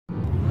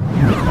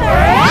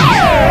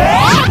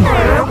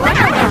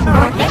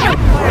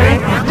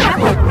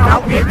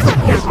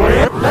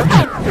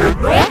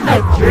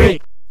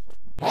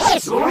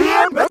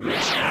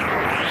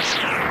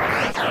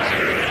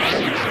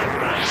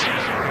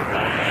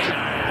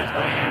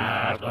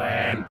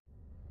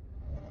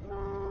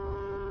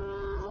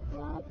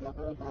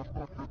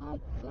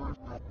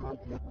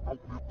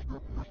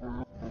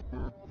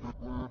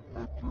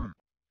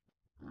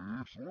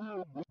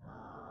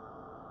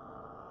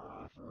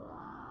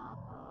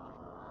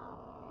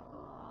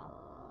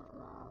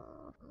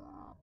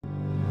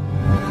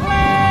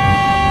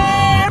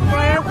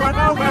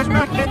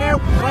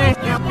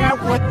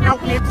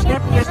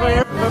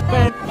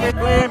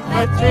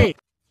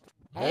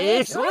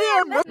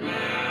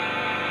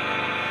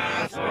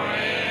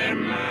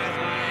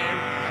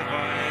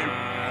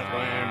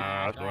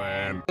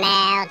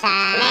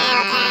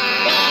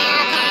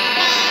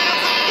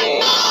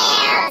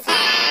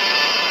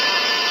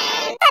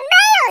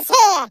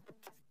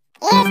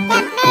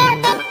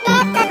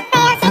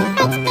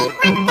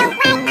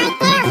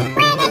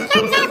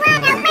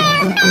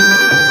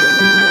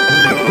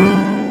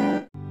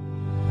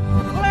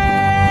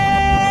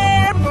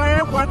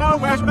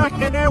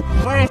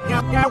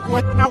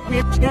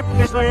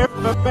Slim,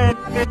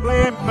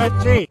 Slim,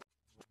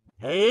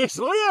 Hey,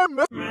 Slim!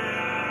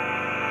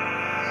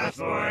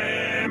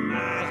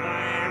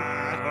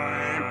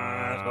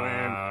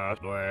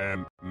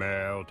 Slim,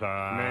 mail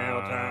time,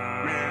 mail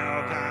time,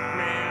 mail time,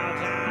 mail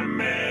time,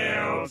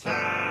 mail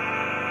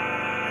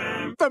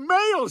time. The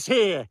mail's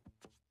here!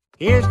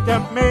 Here's the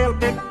mail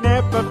that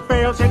never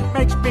fails. It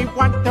makes me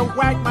want to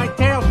wag my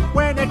tail.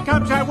 When it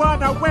comes, I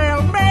want a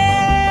whale.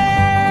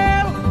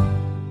 Mail!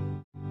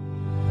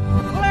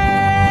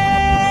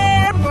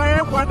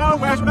 Blam, one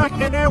always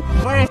making it.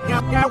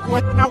 Blam, out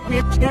with no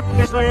whip, skip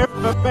the Slim,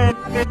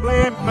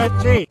 Slim,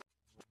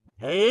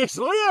 Hey,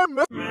 Slim!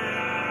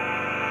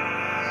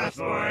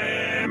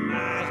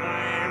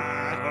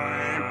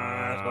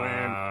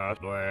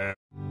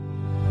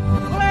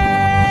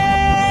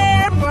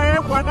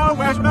 Slim, one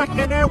always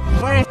making it.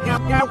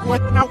 Blam, out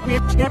with no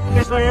whip, skip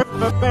the Slim,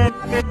 Slim,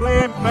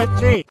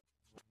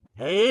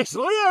 Hey,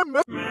 Slim!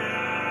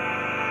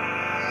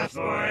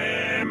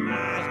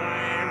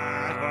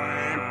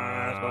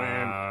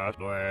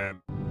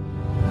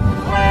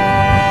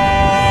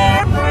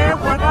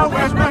 One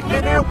always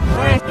making it.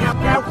 Blam,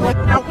 out with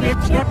no whip,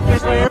 skip the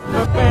Slim,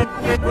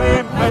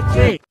 Slim,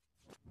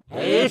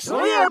 Hey,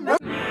 Slim!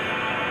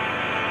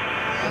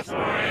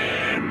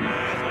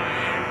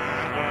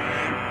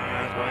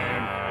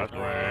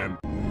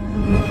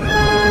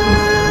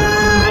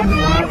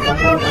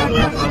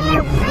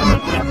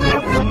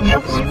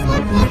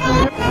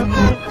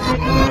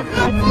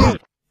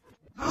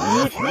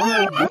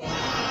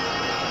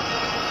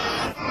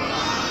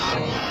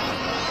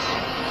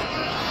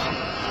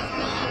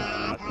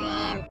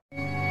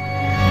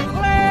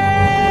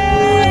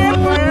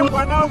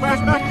 One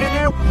always making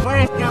it.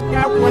 Blam,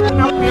 out with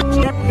no whip,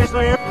 skip the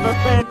Slim,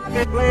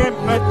 Slim,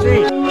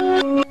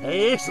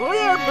 Hey,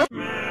 Slim!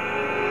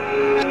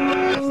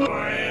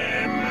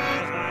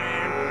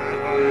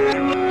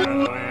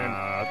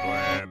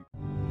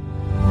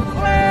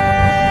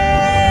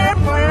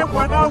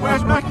 One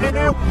always making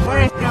it.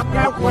 Blam,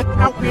 out with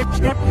no whip,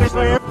 skip the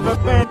Slim,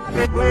 Slim,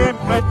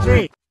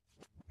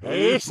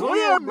 Hey,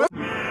 Slim!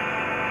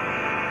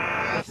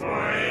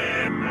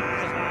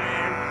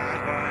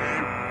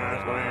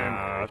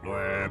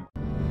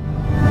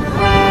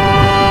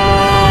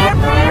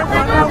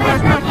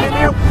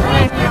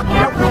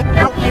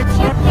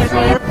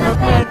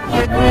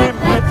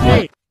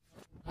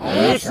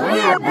 Hey,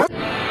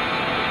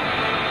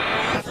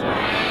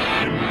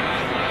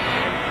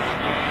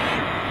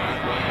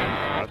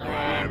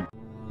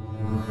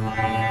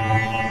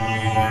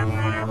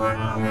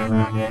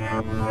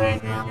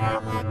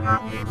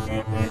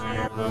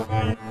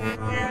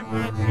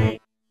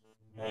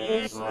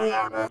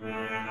 Slim!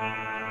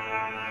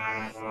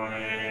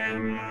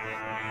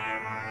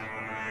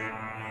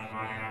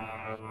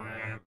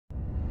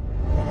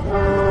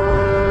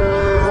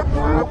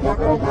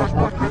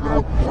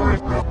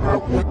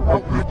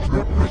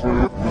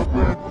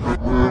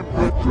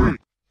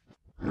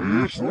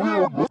 Hey,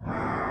 Slim!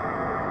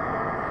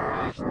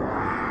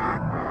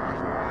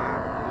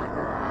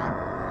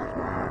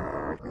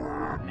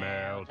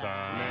 Mail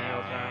time,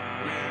 mail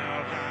time,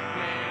 mail time,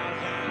 mail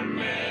time,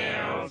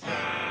 mail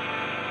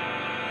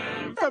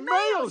time. The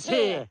mail's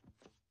here!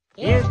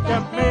 Here's the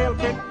mail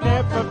that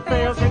never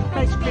fails. It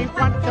makes me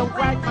want to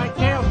wag my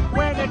tail.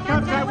 When it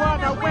comes, I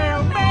want a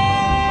whale.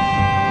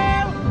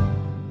 Mail!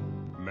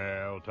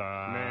 Mail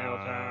time, mail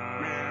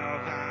time, mail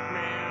time,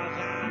 mail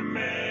time,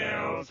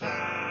 mail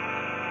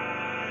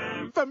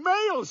time. The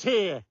mail's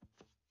here!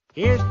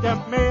 Here's the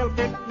mail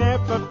that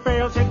never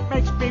fails. It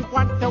makes me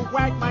want to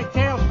wag my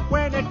tail.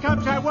 When it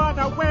comes, I want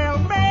a whale.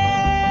 Mail!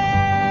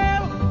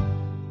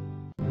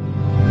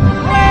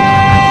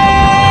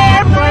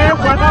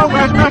 One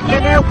always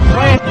making it.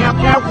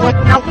 Blam, out with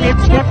no whip,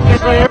 skip the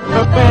Slim,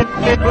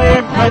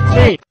 Slim,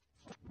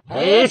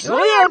 Hey,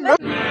 Slim!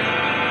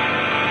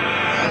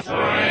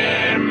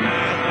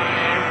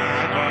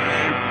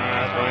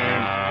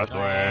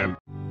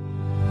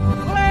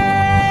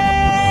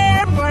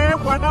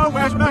 One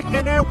always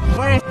making it.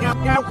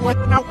 Blam, out with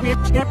no whip,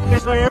 skip the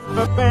Slim,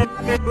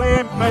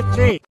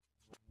 Slim,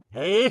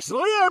 Hey,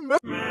 Slim!